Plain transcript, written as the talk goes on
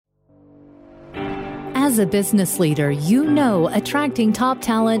As a business leader, you know attracting top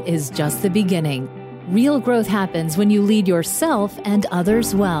talent is just the beginning. Real growth happens when you lead yourself and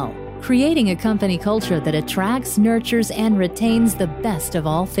others well, creating a company culture that attracts, nurtures, and retains the best of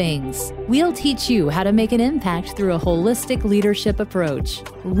all things. We'll teach you how to make an impact through a holistic leadership approach,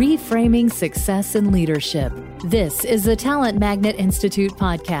 reframing success in leadership. This is the Talent Magnet Institute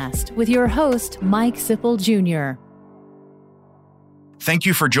podcast with your host, Mike Sipple Jr. Thank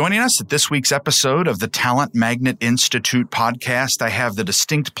you for joining us at this week's episode of the Talent Magnet Institute podcast. I have the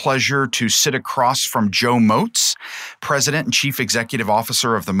distinct pleasure to sit across from Joe Moats, President and Chief Executive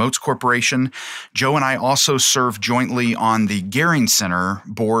Officer of the Moats Corporation. Joe and I also serve jointly on the Gehring Center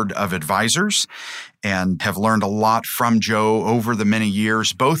Board of Advisors and have learned a lot from Joe over the many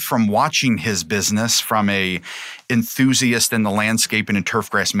years, both from watching his business from a enthusiast in the landscaping and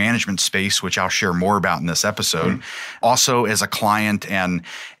turfgrass management space, which I'll share more about in this episode, also as a client and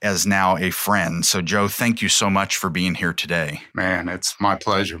as now a friend. So Joe, thank you so much for being here today. Man, it's my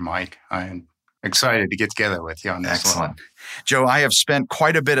pleasure, Mike. I'm excited to get together with you on this. Excellent. Joe, I have spent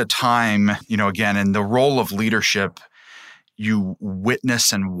quite a bit of time, again, in the role of leadership. You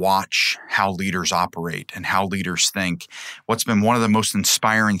witness and watch how leaders operate and how leaders think. What's been one of the most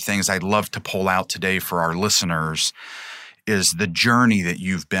inspiring things I'd love to pull out today for our listeners is the journey that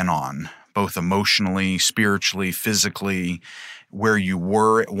you've been on, both emotionally, spiritually, physically, where you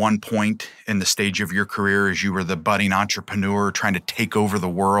were at one point in the stage of your career as you were the budding entrepreneur trying to take over the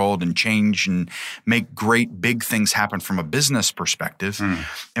world and change and make great big things happen from a business perspective,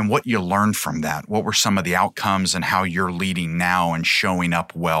 and what you learned from that. What were some of the outcomes and how you're leading now and showing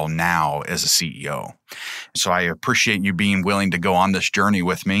up well now as a CEO? So I appreciate you being willing to go on this journey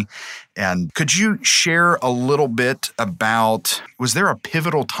with me. And could you share a little bit about, was there a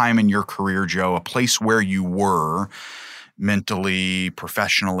pivotal time in your career, Joe, a place where you were mentally,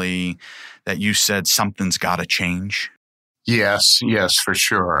 professionally, that you said something's got to change? Yes, for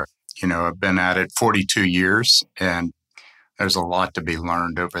sure. I've been at it 42 years, and there's a lot to be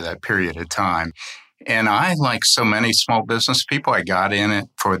learned over that period of time. And I, like so many small business people, I got in it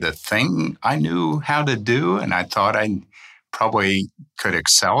for the thing I knew how to do, and I thought I probably could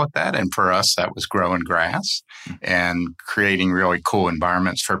excel at that. And for us, that was growing grass and creating really cool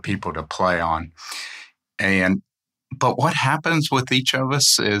environments for people to play on. But what happens with each of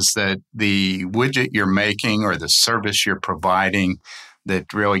us is that the widget you're making or the service you're providing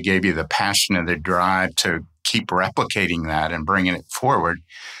that really gave you the passion and the drive to keep replicating that and bringing it forward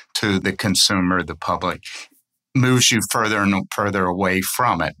to the consumer, the public, moves you further and further away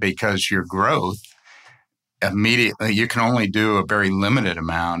from it, because your growth immediately, you can only do a very limited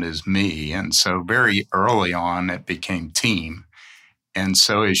amount as me. And so very early on, it became team. And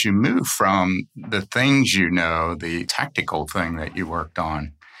so as you move from the things the tactical thing that you worked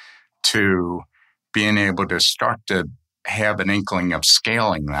on, to being able to start to have an inkling of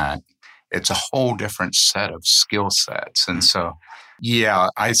scaling that, it's a whole different set of skill sets. And so,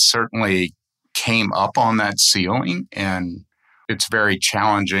 I certainly came up on that ceiling, and it's very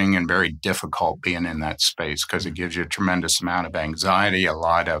challenging and very difficult being in that space because it gives you a tremendous amount of anxiety, a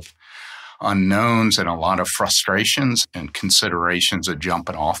lot of unknowns, and a lot of frustrations and considerations of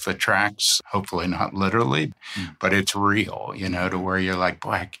jumping off the tracks, hopefully not literally, but it's real, to where you're like,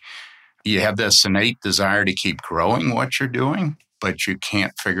 boy, you have this innate desire to keep growing what you're doing, but you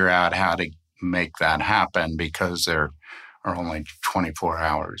can't figure out how to make that happen because there are only 24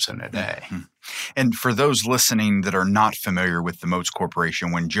 hours in a day. And for those listening that are not familiar with the Moats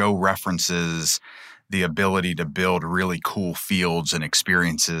Corporation, when Joe references the ability to build really cool fields and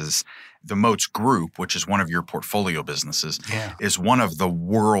experiences, the Moats Group, which is one of your portfolio businesses, is one of the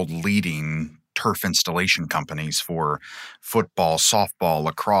world-leading turf installation companies for football, softball,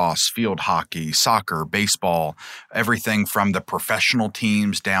 lacrosse, field hockey, soccer, baseball, everything from the professional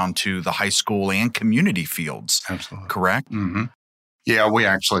teams down to the high school and community fields. Absolutely. Correct? Mm-hmm. Yeah, we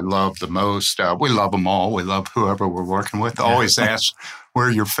actually love the most. We love them all. We love whoever we're working with. Always ask where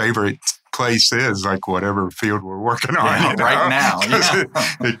your favorite place is, like whatever field we're working on right now.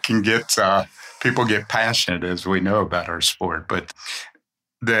 It can get, people get passionate, as we know, about our sport. But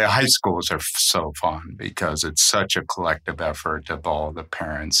the high schools are so fun because it's such a collective effort of all the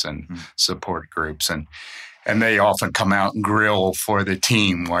parents and support groups. And they often come out and grill for the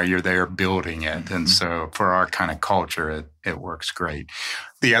team while you're there building it. And so for our kind of culture, it works great.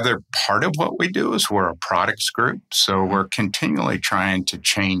 The other part of what we do is we're a products group. So we're continually trying to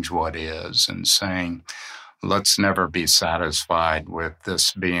change what is and saying, let's never be satisfied with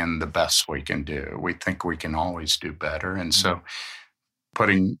this being the best we can do. We think we can always do better. And so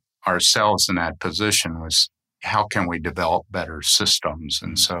putting ourselves in that position was how can we develop better systems?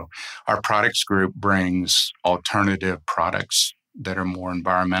 And so our products group brings alternative products that are more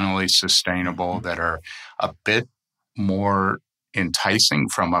environmentally sustainable, that are a bit more enticing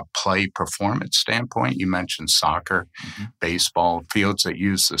from a play performance standpoint. You mentioned soccer, baseball, fields that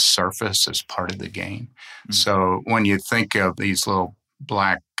use the surface as part of the game. So when you think of these little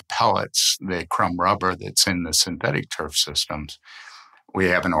black pellets, the crumb rubber that's in the synthetic turf systems, we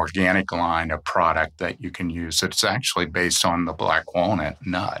have an organic line of product that you can use. It's actually based on the black walnut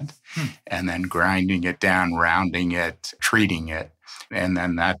nut, and then grinding it down, rounding it, treating it, and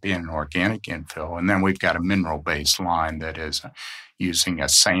then that being an organic infill. And then we've got a mineral-based line that is using a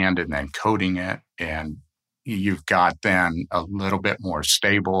sand and then coating it. And you've got then a little bit more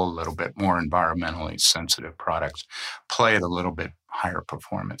stable, a little bit more environmentally sensitive products, play at a little bit higher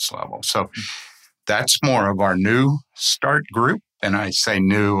performance level. So that's more of our new start group. And I say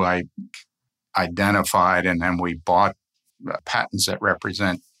new, I identified and then we bought patents that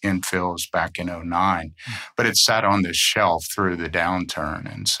represent infills back in 2009. But it sat on the shelf through the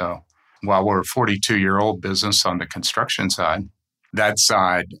downturn. And so while we're a 42-year-old business on the construction side, that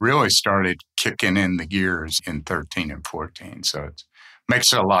side really started kicking in the gears in 13 and 14. So it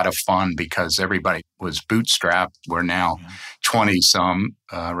makes it a lot of fun because everybody was bootstrapped. We're now 20-some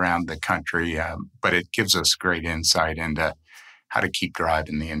around the country, but it gives us great insight into how to keep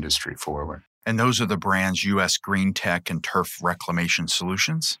driving the industry forward. And those are the brands U.S. Green Tech and Turf Reclamation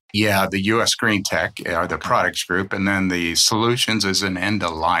Solutions? Yeah, the U.S. Green Tech are the products group, and then the solutions is an end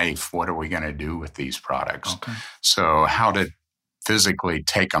of life. What are we going to do with these products? So how to physically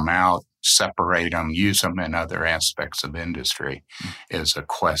take them out, separate them, use them in other aspects of industry is a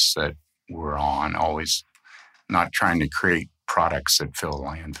quest that we're on, always not trying to create products that fill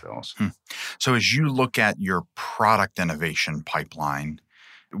landfills. So as you look at your product innovation pipeline,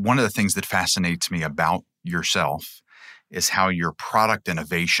 one of the things that fascinates me about yourself is how your product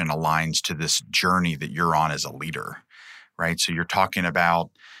innovation aligns to this journey that you're on as a leader, right? So you're talking about,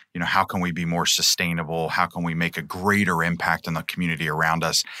 how can we be more sustainable? How can we make a greater impact on the community around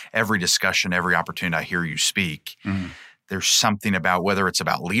us? Every discussion, every opportunity I hear you speak, there's something about whether it's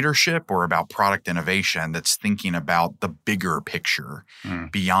about leadership or about product innovation that's thinking about the bigger picture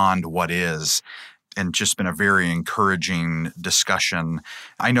beyond what is. And just been a very encouraging discussion.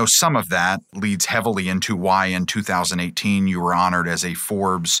 I know some of that leads heavily into why in 2018 you were honored as a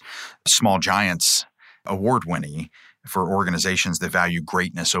Forbes Small Giants award winner for organizations that value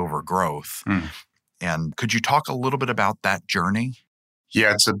greatness over growth. And could you talk a little bit about that journey?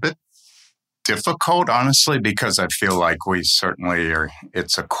 Yeah, it's a bit difficult, honestly, because I feel like we certainly are.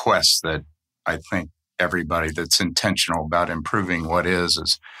 It's a quest that I think everybody that's intentional about improving what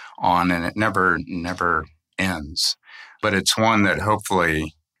is on, and it never ends. But it's one that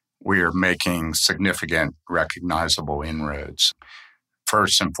hopefully we are making significant, recognizable inroads.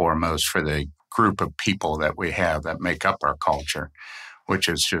 First and foremost, for the group of people that we have that make up our culture, which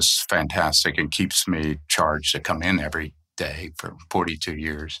is just fantastic and keeps me charged to come in every day for 42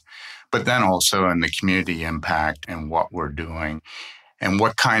 years. But then also in the community impact and what we're doing and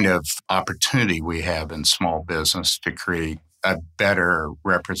what kind of opportunity we have in small business to create a better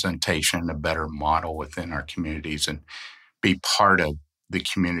representation, a better model within our communities and be part of the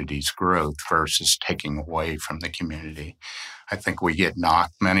community's growth versus taking away from the community. I think we get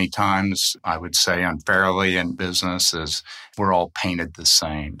knocked many times, I would say unfairly in business, as we're all painted the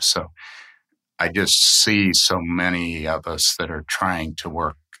same. So I just see so many of us that are trying to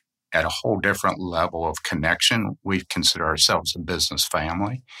work at a whole different level of connection. We consider ourselves a business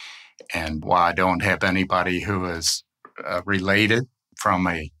family. And while I don't have anybody who is related from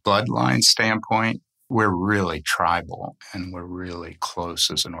a bloodline standpoint, we're really tribal and we're really close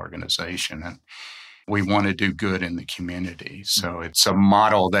as an organization. And we want to do good in the community. So it's a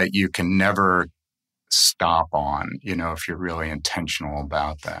model that you can never stop on, if you're really intentional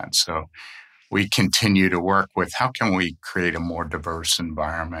about that. So we continue to work with how can we create a more diverse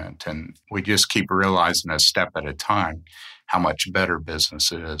environment? And we just keep realizing a step at a time how much better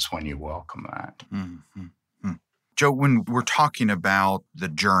business it is when you welcome that. Joe, when we're talking about the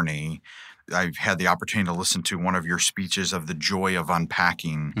journey, I've had the opportunity to listen to one of your speeches of the joy of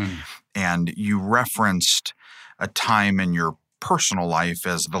unpacking, and you referenced a time in your personal life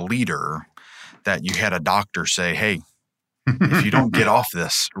as the leader that you had a doctor say, hey, if you don't get off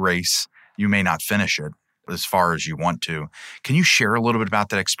this race, you may not finish it as far as you want to. Can you share a little bit about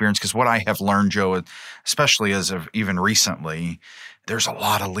that experience? Because what I have learned, Joe, especially as of even recently, there's a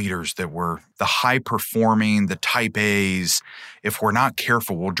lot of leaders that were the high performing, the type A's. If we're not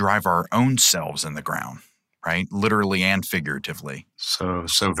careful, we'll drive our own selves in the ground, right? Literally and figuratively. So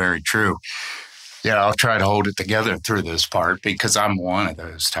very true. Yeah, I'll try to hold it together through this part because I'm one of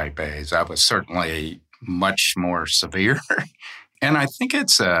those type A's. I was certainly much more severe. And I think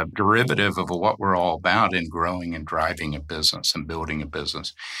it's a derivative of what we're all about in growing and driving a business and building a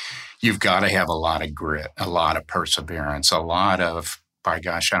business. You've got to have a lot of grit, a lot of perseverance, a lot of, by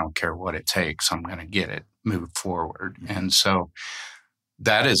gosh, I don't care what it takes. I'm going to get it, move forward. And so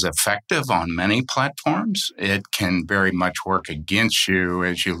that is effective on many platforms. It can very much work against you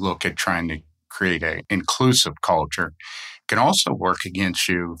as you look at trying to create an inclusive culture. It can also work against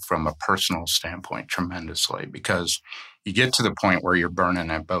you from a personal standpoint tremendously because you get to the point where you're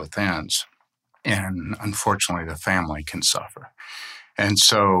burning at both ends. And unfortunately, the family can suffer. And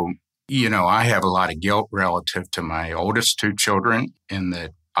so, I have a lot of guilt relative to my oldest two children in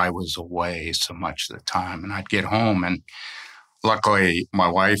that I was away so much of the time. And I'd get home and luckily, my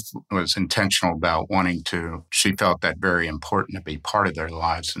wife was intentional about she felt that very important to be part of their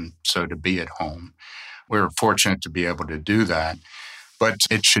lives and so to be at home. We were fortunate to be able to do that, but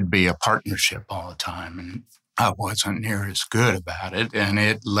it should be a partnership all the time. And I wasn't near as good about it. And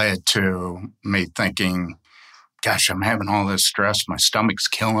it led to me thinking, gosh, I'm having all this stress. My stomach's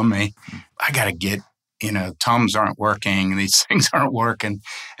killing me. I got to get, Tums aren't working. These things aren't working.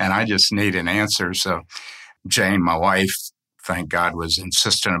 And I just need an answer. So Jane, my wife, thank God, was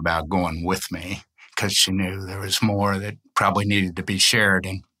insistent about going with me because she knew there was more that probably needed to be shared.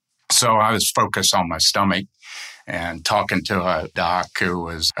 And so I was focused on my stomach and talking to a doc who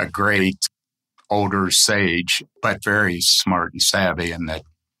was a great older sage, but very smart and savvy, and that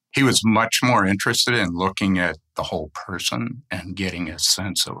he was much more interested in looking at the whole person and getting a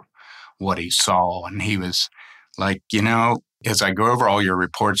sense of what he saw. And he was like, as I go over all your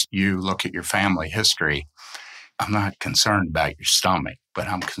reports, you look at your family history. I'm not concerned about your stomach, but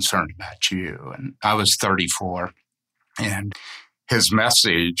I'm concerned about you. And I was 34, and his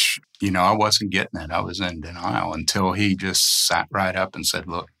message, I wasn't getting it. I was in denial until he just sat right up and said,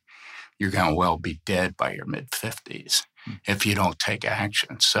 look, you're going to well be dead by your mid-50s if you don't take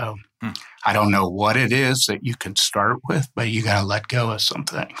action. So I don't know what it is that you can start with, but you got to let go of some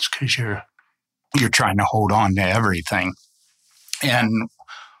things because you're trying to hold on to everything. And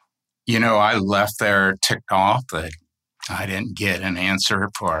I left there ticked off that I didn't get an answer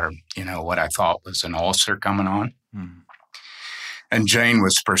for, what I thought was an ulcer coming on. Mm-hmm. And Jane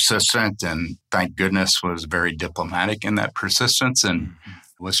was persistent and thank goodness was very diplomatic in that persistence and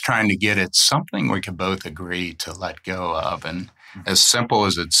was trying to get at something we could both agree to let go of. And as simple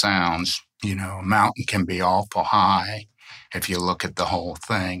as it sounds, a mountain can be awful high if you look at the whole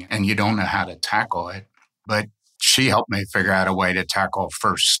thing and you don't know how to tackle it. But she helped me figure out a way to tackle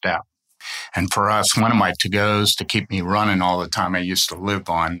first step. And for us, one of my to-goes to keep me running all the time, I used to live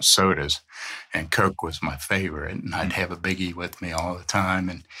on sodas, and Coke was my favorite. And I'd have a biggie with me all the time,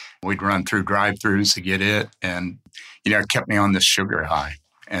 and we'd run through drive-thrus to get it. And, it kept me on this sugar high.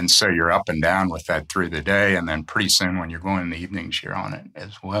 And so you're up and down with that through the day. And then pretty soon when you're going in the evenings, you're on it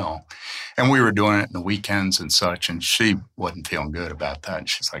as well. And we were doing it in the weekends and such. And she wasn't feeling good about that. And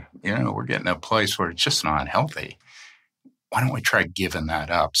she's like, we're getting to a place where it's just not healthy. Why don't we try giving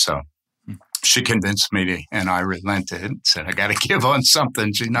that up? So she convinced me to, and I relented, said, I got to give on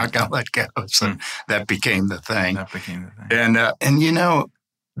something. She's not going to let go. So that became the thing. And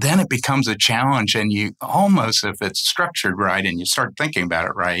then it becomes a challenge, and you almost, if it's structured right and you start thinking about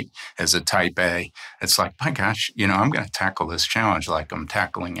it right as a type A, it's like, my gosh, I'm going to tackle this challenge like I'm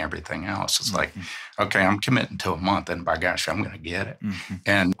tackling everything else. It's like, okay, I'm committing to a month, and by gosh, I'm going to get it.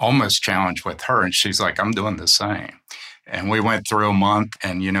 And almost challenged with her, and she's like, I'm doing the same. And we went through a month,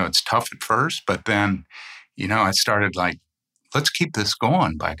 and, it's tough at first, but then, I started like, let's keep this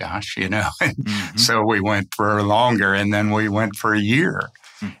going, by gosh, So we went for longer, and then we went for a year.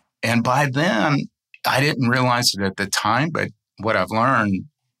 And by then, I didn't realize it at the time, but what I've learned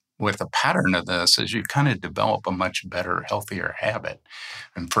with a pattern of this is you kind of develop a much better, healthier habit.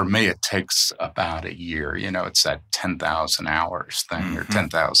 And for me, it takes about a year. It's that 10,000 hours thing or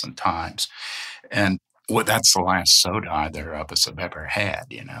 10,000 times. And that's the last soda either of us have ever had,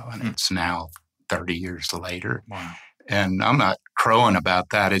 and it's now 30 years later. Wow. And I'm not crowing about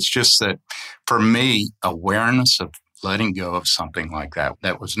that. It's just that for me, awareness of letting go of something like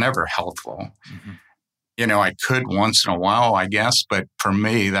that was never healthful. I could once in a while, I guess, but for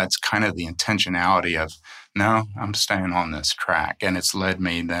me, that's kind of the intentionality of, no, I'm staying on this track. And it's led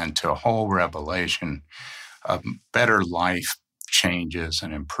me then to a whole revelation of better life changes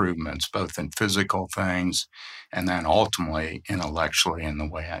and improvements, both in physical things and then ultimately intellectually in the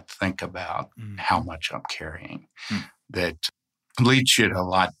way I think about how much I'm carrying. That leads you to a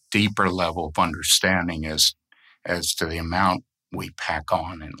lot deeper level of understanding as to the amount we pack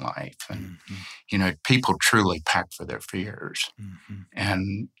on in life. And, people truly pack for their fears.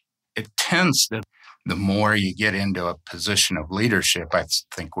 And it tends to, the more you get into a position of leadership, I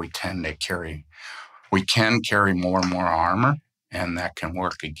think we can carry more and more armor, and that can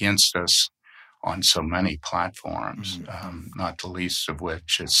work against us on so many platforms, not the least of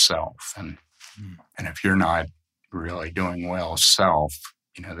which is self. And if you're not really doing well self,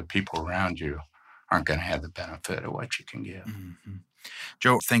 the people around you aren't going to have the benefit of what you can give.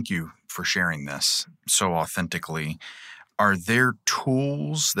 Joe, thank you for sharing this so authentically. Are there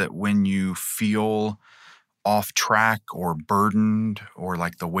tools that when you feel off track or burdened or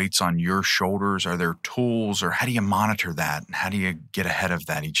like the weight's on your shoulders, are there tools, or how do you monitor that? And how do you get ahead of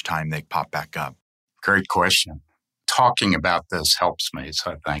that each time they pop back up? Great question. Talking about this helps me,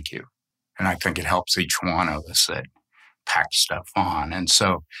 so thank you. And I think it helps each one of us that pack stuff on. And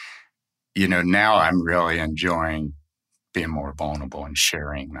so, now I'm really enjoying being more vulnerable and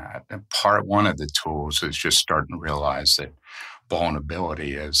sharing that. And one of the tools is just starting to realize that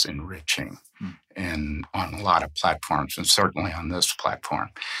vulnerability is enriching. And on a lot of platforms, and certainly on this platform.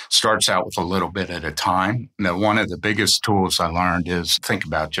 Starts out with a little bit at a time. Now, one of the biggest tools I learned is think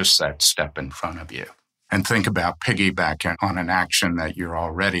about just that step in front of you. And think about piggybacking on an action that you're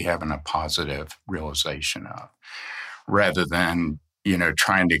already having a positive realization of, rather than,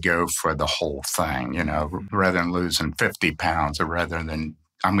 trying to go for the whole thing, rather than losing 50 pounds, or rather than,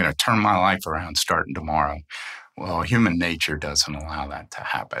 I'm going to turn my life around starting tomorrow. Well, human nature doesn't allow that to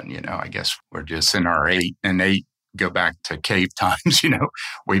happen. I guess we're just in our innate, go back to cave times,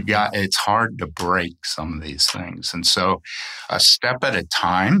 it's hard to break some of these things. And so a step at a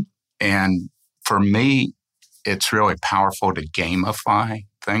time. And for me, it's really powerful to gamify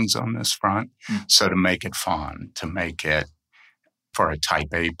things on this front. So to make it fun, to make it, for a type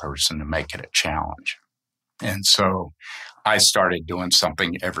A person, to make it a challenge. And so I started doing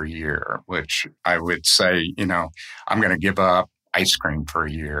something every year, which I would say, I'm going to give up ice cream for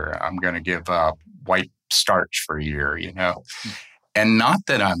a year. I'm going to give up white starch for a year, And not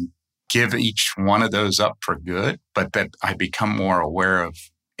that I'm give each one of those up for good, but that I become more aware of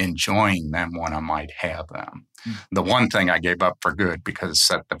enjoying them when I might have them. The one thing I gave up for good because it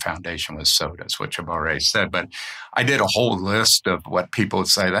set the foundation was sodas, which I've already said. But I did a whole list of what people would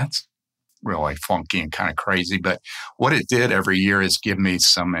say, that's really funky and kind of crazy. But what it did every year is give me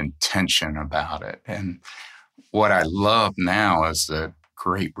some intention about it. And what I love now is the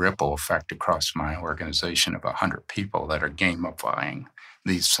great ripple effect across my organization of 100 people that are gamifying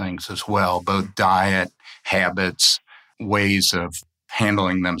these things as well, both diet, habits, ways of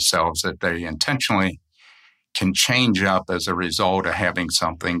handling themselves that they intentionally can change up as a result of having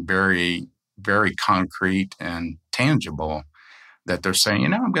something very, very concrete and tangible that they're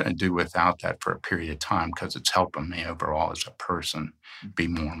saying, I'm going to do without that for a period of time because it's helping me overall as a person be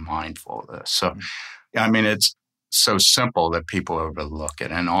more mindful of this. So, it's so simple that people overlook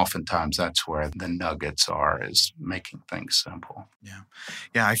it. And oftentimes that's where the nuggets are, is making things simple.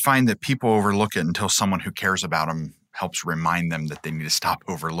 Yeah. I find that people overlook it until someone who cares about them helps remind them that they need to stop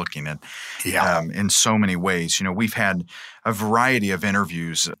overlooking it. In so many ways. We've had a variety of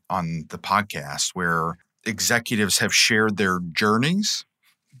interviews on the podcast where executives have shared their journeys,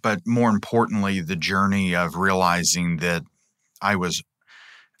 but more importantly, the journey of realizing that I was,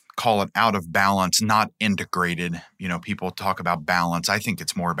 call it out of balance, not integrated. People talk about balance. I think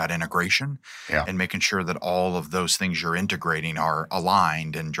it's more about integration and making sure that all of those things you're integrating are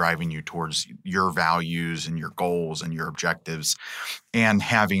aligned and driving you towards your values and your goals and your objectives. And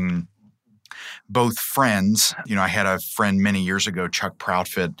having both friends, I had a friend many years ago, Chuck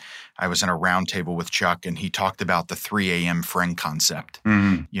Proudfit. I was in a roundtable with Chuck, and he talked about the 3 a.m. friend concept.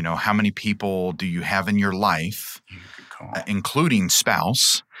 How many people do you have in your life, including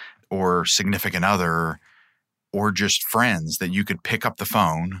spouse or significant other, or just friends that you could pick up the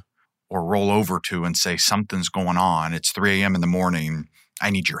phone or roll over to and say, something's going on. It's 3 a.m. in the morning. I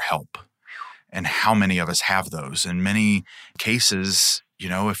need your help. And how many of us have those? In many cases,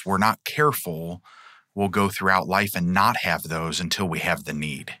 if we're not careful, we'll go throughout life and not have those until we have the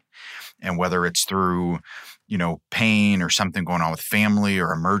need. And whether it's through, pain or something going on with family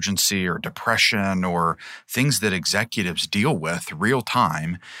or emergency or depression or things that executives deal with real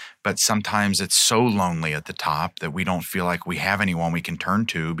time, but sometimes it's so lonely at the top that we don't feel like we have anyone we can turn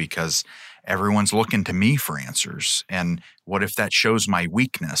to because everyone's looking to me for answers. And what if that shows my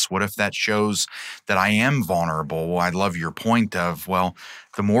weakness? What if that shows that I am vulnerable? Well, I love your point of,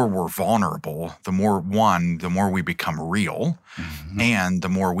 the more we're vulnerable, the more we become real, and the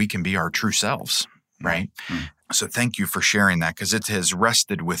more we can be our true selves, right? So thank you for sharing that, because it has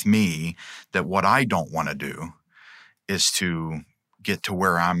rested with me that what I don't want to do is to get to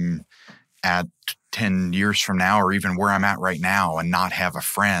where I'm at 10 years from now, or even where I'm at right now, and not have a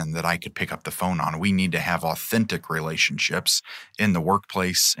friend that I could pick up the phone on. We need to have authentic relationships in the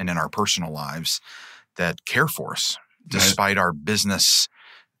workplace and in our personal lives that care for us, despite our business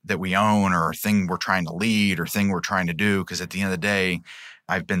that we own or thing we're trying to lead or thing we're trying to do. Because at the end of the day,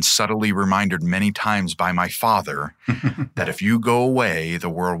 I've been subtly reminded many times by my father that if you go away, the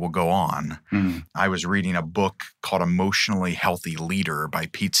world will go on. I was reading a book called Emotionally Healthy Leader by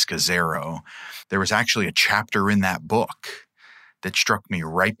Pete Scazzaro. There was actually a chapter in that book that struck me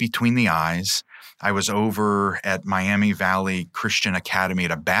right between the eyes. I was over at Miami Valley Christian Academy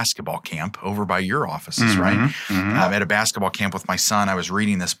at a basketball camp over by your offices, right? At a basketball camp with my son. I was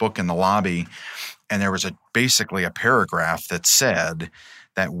reading this book in the lobby, and there was basically a paragraph that said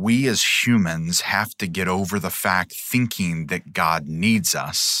that we as humans have to get over the fact thinking that God needs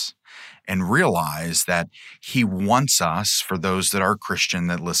us and realize that he wants us, for those that are Christian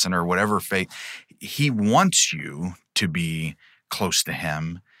that listen or whatever faith, he wants you to be close to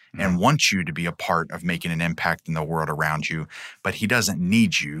him and wants you to be a part of making an impact in the world around you, but he doesn't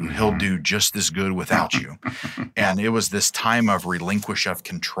need you. He'll do just as good without you. And it was this time of relinquish of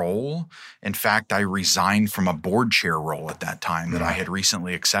control. In fact, I resigned from a board chair role at that time that I had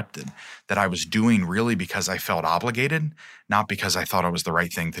recently accepted, that I was doing really because I felt obligated, not because I thought it was the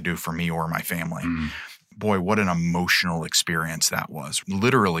right thing to do for me or my family. Boy, what an emotional experience that was.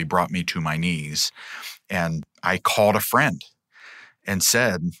 Literally brought me to my knees. And I called a friend and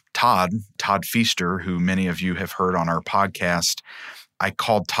said, Todd Feaster, who many of you have heard on our podcast, I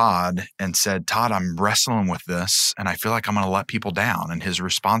called Todd and said, Todd, I'm wrestling with this and I feel like I'm going to let people down. And his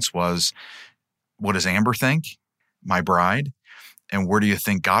response was, what does Amber think, my bride? And where do you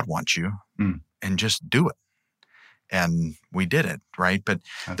think God wants you? And just do it. And we did it, right? But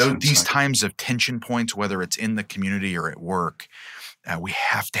these times of tension points, whether it's in the community or at work, we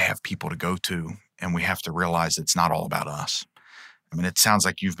have to have people to go to, and we have to realize it's not all about us. I mean, it sounds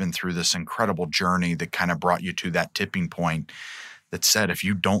like you've been through this incredible journey that kind of brought you to that tipping point that said, if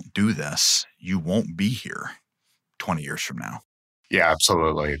you don't do this, you won't be here 20 years from now. Yeah,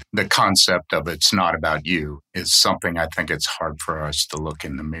 absolutely. The concept of it's not about you is something I think it's hard for us to look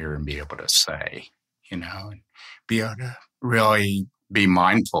in the mirror and be able to say, and be able to really be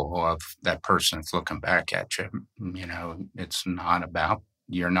mindful of that person that's looking back at you. It's not about,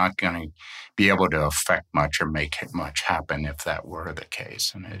 you're not going to be able to affect much or make much happen if that were the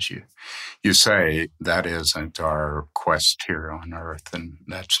case. And as you say, that isn't our quest here on earth, and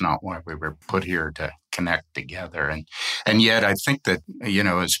that's not why we were put here to connect together. And yet I think that,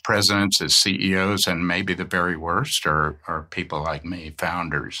 as presidents, as CEOs, and maybe the very worst are people like me,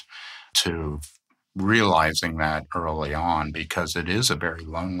 founders, to realizing that early on, because it is a very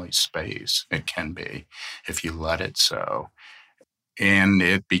lonely space. It can be if you let it so. And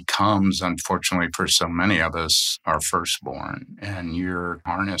it becomes, unfortunately, for so many of us, our firstborn. And you're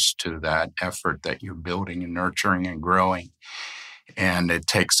harnessed to that effort that you're building and nurturing and growing. And it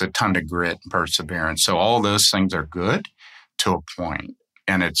takes a ton of grit and perseverance. So all those things are good to a point.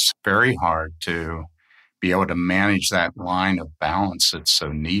 And it's very hard to be able to manage that line of balance that's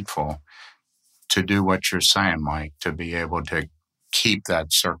so needful to do what you're saying, Mike, to be able to keep that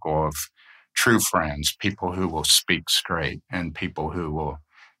circle of true friends, people who will speak straight and people who will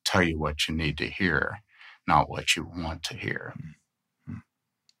tell you what you need to hear, not what you want to hear.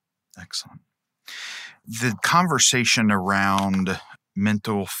 Excellent. The conversation around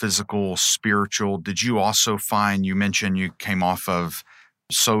mental, physical, spiritual, did you also find, you mentioned you came off of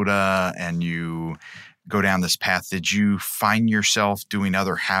soda and you go down this path. Did you find yourself doing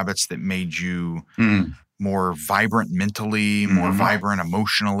other habits that made you more vibrant mentally, more vibrant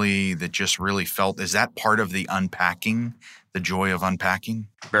emotionally, that just really felt, is that part of the unpacking, the joy of unpacking?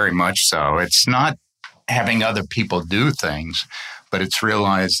 Very much so. It's not having other people do things, but it's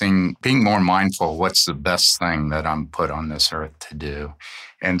realizing, being more mindful, what's the best thing that I'm put on this earth to do?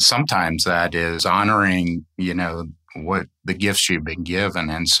 And sometimes that is honoring, what the gifts you've been given.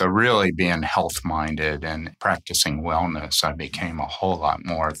 And so really being health-minded and practicing wellness, I became a whole lot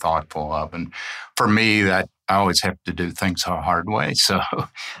more thoughtful of. And for me, that I always have to do things the hard way. So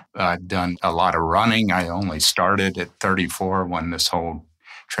I've done a lot of running. I only started at 34 when this whole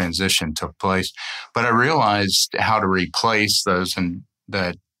transition took place. But I realized how to replace those and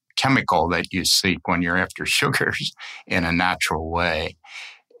the chemical that you seek when you're after sugars in a natural way.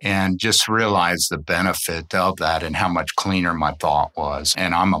 And just realized the benefit of that and how much cleaner my thought was.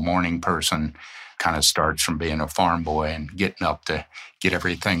 And I'm a morning person, kind of starts from being a farm boy and getting up to get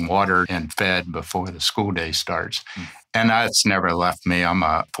everything watered and fed before the school day starts. And that's never left me. I'm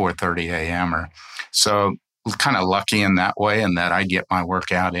a 4:30 a.m.er. So kind of lucky in that way, in that I get my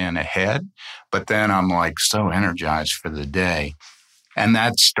workout in ahead, but then I'm like so energized for the day. And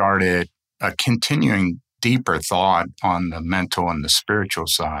that started a continuing deeper thought on the mental and the spiritual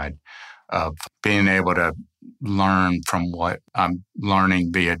side of being able to learn from what I'm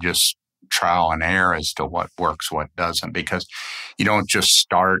learning via just trial and error as to what works, what doesn't, because you don't just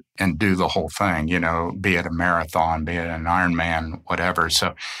start and do the whole thing, be it a marathon, be it an Ironman, whatever.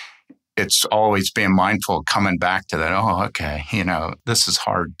 So it's always being mindful of coming back to that. Oh, okay. This is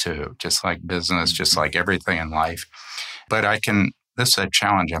hard too, just like business, just like everything in life. But this is a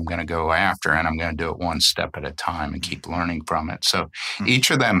challenge I'm going to go after, and I'm going to do it one step at a time and keep learning from it. So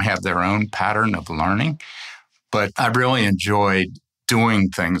each of them have their own pattern of learning, but I really enjoyed doing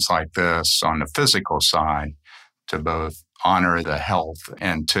things like this on the physical side to both honor the health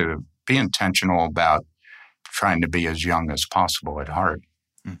and to be intentional about trying to be as young as possible at heart.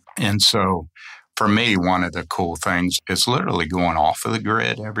 And so for me, one of the cool things is literally going off of the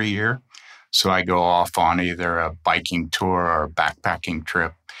grid every year. So I go off on either a biking tour or a backpacking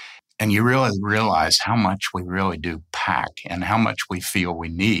trip. And you really realize how much we really do pack and how much we feel we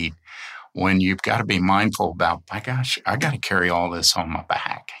need when you've got to be mindful about, my gosh, I got to carry all this on my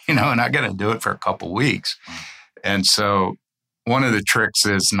back, and I got to do it for a couple of weeks. And so one of the tricks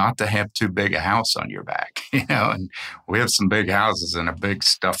is not to have too big a house on your back, and we have some big houses and a big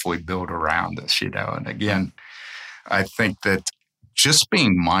stuff we build around us, and again, I think that just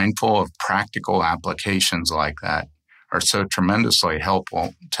being mindful of practical applications like that are so tremendously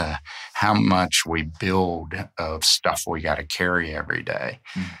helpful to how much we build of stuff we got to carry every day.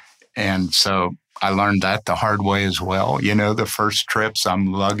 And so I learned that the hard way as well. The first trips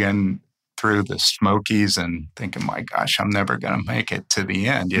I'm lugging through the Smokies and thinking, my gosh, I'm never going to make it to the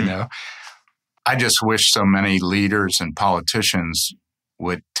end, I just wish so many leaders and politicians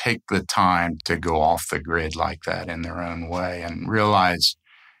would take the time to go off the grid like that in their own way and realize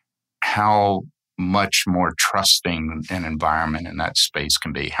how much more trusting an environment in that space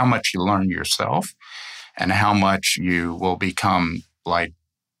can be, how much you learn yourself and how much you will become like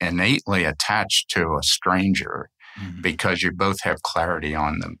innately attached to a stranger because you both have clarity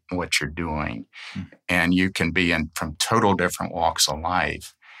on what you're doing. And you can be in from total different walks of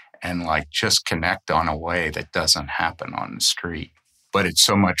life and like just connect on a way that doesn't happen on the street. But it's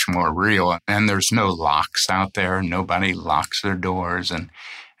so much more real. And there's no locks out there. Nobody locks their doors. And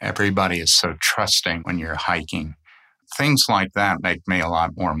everybody is so trusting when you're hiking. Things like that make me a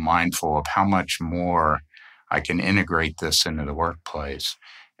lot more mindful of how much more I can integrate this into the workplace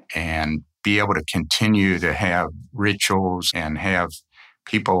and be able to continue to have rituals and have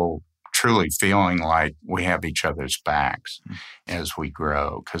people truly feeling like we have each other's backs as we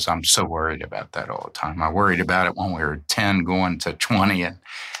grow, because I'm so worried about that all the time. I worried about it when we were 10 going to 20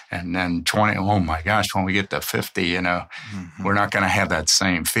 and then 20. Oh my gosh, when we get to 50, we're not going to have that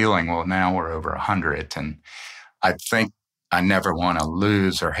same feeling. Well, now we're over 100. And I think I never want to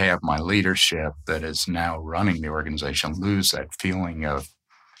lose or have my leadership that is now running the organization lose that feeling of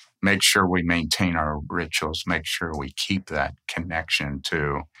make sure we maintain our rituals, make sure we keep that connection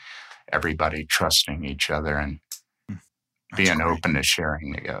to everybody trusting each other and being open to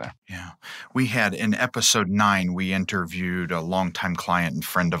sharing together. Yeah. We had in episode 9, we interviewed a longtime client and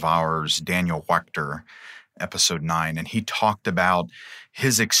friend of ours, Daniel Wechter, episode 9, and he talked about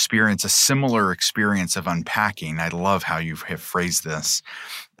his experience, a similar experience of unpacking. I love how you have phrased this,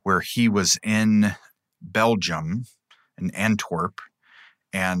 where he was in Belgium, in Antwerp,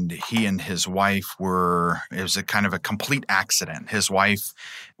 and he and his wife it was a kind of a complete accident. His wife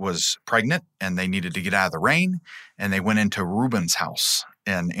was pregnant and they needed to get out of the rain, and they went into Ruben's house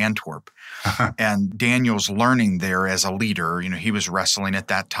in Antwerp. And Daniel's learning there as a leader. He was wrestling at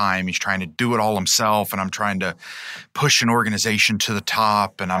that time. He's trying to do it all himself, and I'm trying to push an organization to the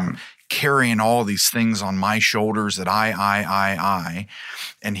top, and I'm carrying all these things on my shoulders that I.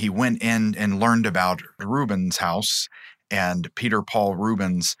 And he went in and learned about Ruben's house and Peter Paul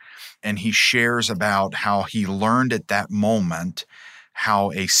Rubens, and he shares about how he learned at that moment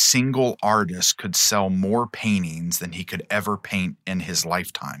how a single artist could sell more paintings than he could ever paint in his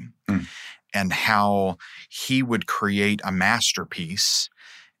lifetime, and how he would create a masterpiece,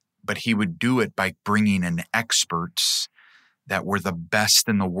 but he would do it by bringing in experts that were the best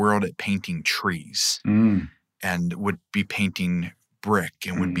in the world at painting trees and would be painting brick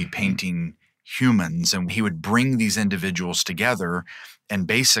and would be painting humans, and he would bring these individuals together. And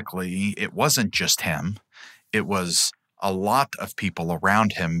basically, it wasn't just him. It was a lot of people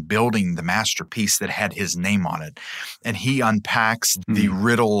around him building the masterpiece that had his name on it. And he unpacks the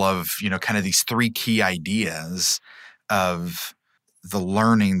riddle of, kind of these 3 key ideas of the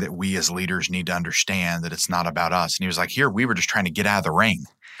learning that we as leaders need to understand that it's not about us. And he was like, here, we were just trying to get out of the rain.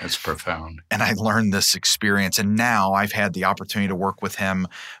 That's profound. And I learned this experience. And now I've had the opportunity to work with him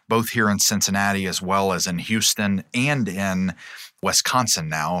both here in Cincinnati as well as in Houston and in Wisconsin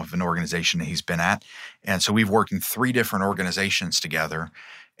now, of an organization that he's been at. And so we've worked in 3 different organizations together.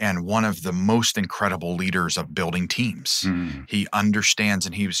 And one of the most incredible leaders of building teams. He understands,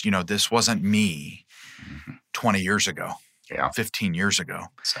 and he was, this wasn't me 20 years ago, 15 years ago.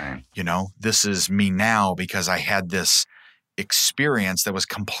 Same. This is me now because I had this experience that was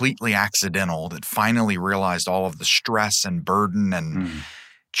completely accidental, that finally realized all of the stress and burden and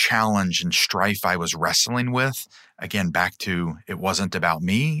challenge and strife I was wrestling with. Again, back to it wasn't about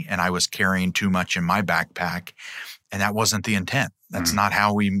me, and I was carrying too much in my backpack, and that wasn't the intent. That's not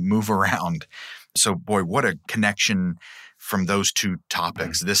how we move around. So, boy, what a connection from those 2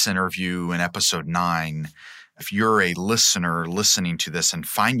 topics, this interview and episode 9. If you're a listener listening to this and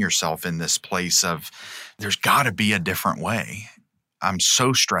find yourself in this place of there's got to be a different way. I'm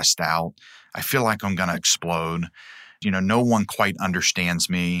so stressed out. I feel like I'm going to explode. No one quite understands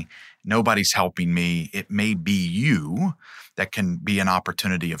me. Nobody's helping me. It may be you that can be an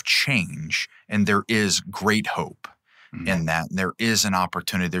opportunity of change. And there is great hope in that. And there is an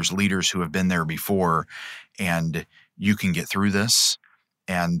opportunity. There's leaders who have been there before, and you can get through this.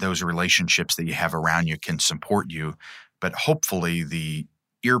 And those relationships that you have around you can support you. But hopefully the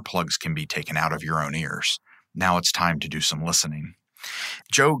earplugs can be taken out of your own ears. Now it's time to do some listening.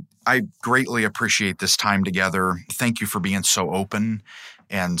 Joe, I greatly appreciate this time together. Thank you for being so open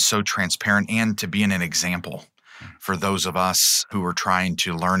and so transparent, and to being an example for those of us who are trying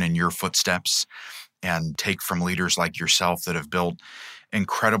to learn in your footsteps and take from leaders like yourself that have built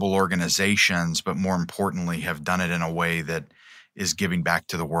incredible organizations, but more importantly, have done it in a way that is giving back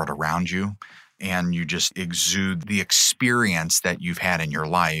to the world around you. And you just exude the experience that you've had in your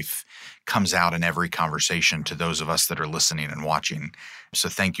life comes out in every conversation to those of us that are listening and watching. So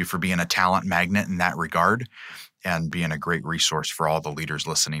thank you for being a talent magnet in that regard and being a great resource for all the leaders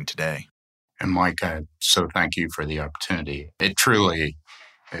listening today. And Mike, so thank you for the opportunity. It truly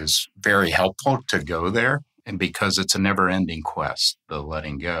is very helpful to go there, and because it's a never-ending quest, the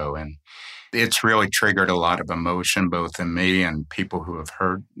letting go. And it's really triggered a lot of emotion, both in me and people who have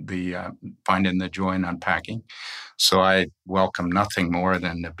heard the finding the joy in unpacking. So I welcome nothing more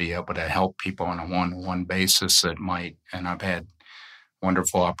than to be able to help people on a one-on-one basis that might, and I've had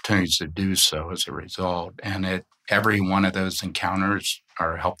wonderful opportunities to do so as a result. And every one of those encounters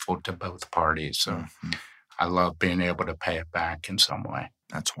are helpful to both parties. So I love being able to pay it back in some way.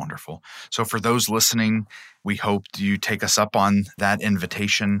 That's wonderful. So for those listening, we hope you take us up on that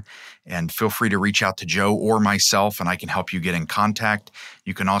invitation, and feel free to reach out to Joe or myself, and I can help you get in contact.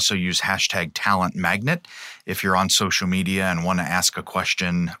 You can also use #TalentMagnet if you're on social media and want to ask a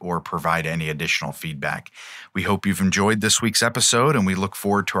question or provide any additional feedback. We hope you've enjoyed this week's episode, and we look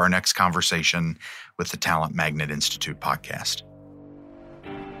forward to our next conversation with the Talent Magnet Institute podcast.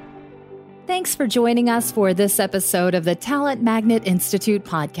 Thanks for joining us for this episode of the Talent Magnet Institute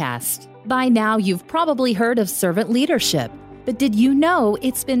podcast. By now, you've probably heard of servant leadership, but did you know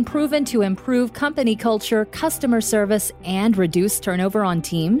it's been proven to improve company culture, customer service, and reduce turnover on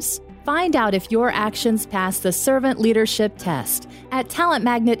teams? Find out if your actions pass the servant leadership test at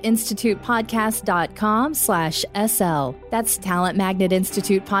talentmagnetinstitutepodcast.com/SL. That's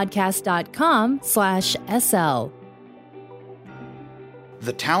talentmagnetinstitutepodcast.com/SL.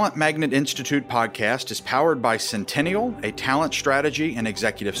 The Talent Magnet Institute podcast is powered by Centennial, a talent strategy and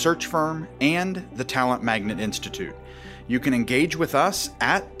executive search firm, and the Talent Magnet Institute. You can engage with us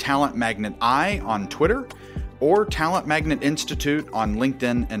at Talent Magnet I on Twitter or Talent Magnet Institute on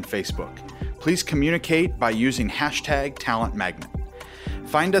LinkedIn and Facebook. Please communicate by using #TalentMagnet.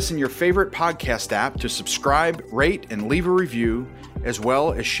 Find us in your favorite podcast app to subscribe, rate, and leave a review, as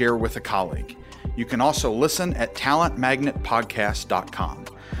well as share with a colleague. You can also listen at talentmagnetpodcast.com.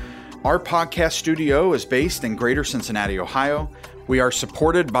 Our podcast studio is based in Greater Cincinnati, Ohio. We are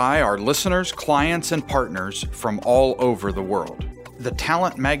supported by our listeners, clients, and partners from all over the world. The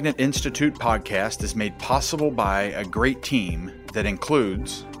Talent Magnet Institute podcast is made possible by a great team that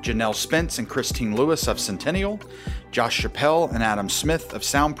includes Janelle Spence and Christine Lewis of Centennial, Josh Chappelle and Adam Smith of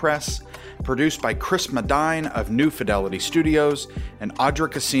SoundPress, produced by Chris Medine of New Fidelity Studios, and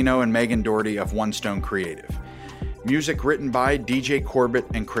Audra Casino and Megan Doherty of One Stone Creative. Music written by DJ Corbett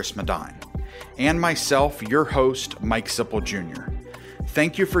and Chris Medine. And myself, your host, Mike Sipple Jr.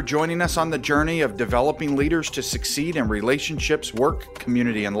 Thank you for joining us on the journey of developing leaders to succeed in relationships, work,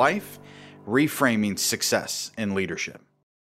 community, and life, reframing success in leadership.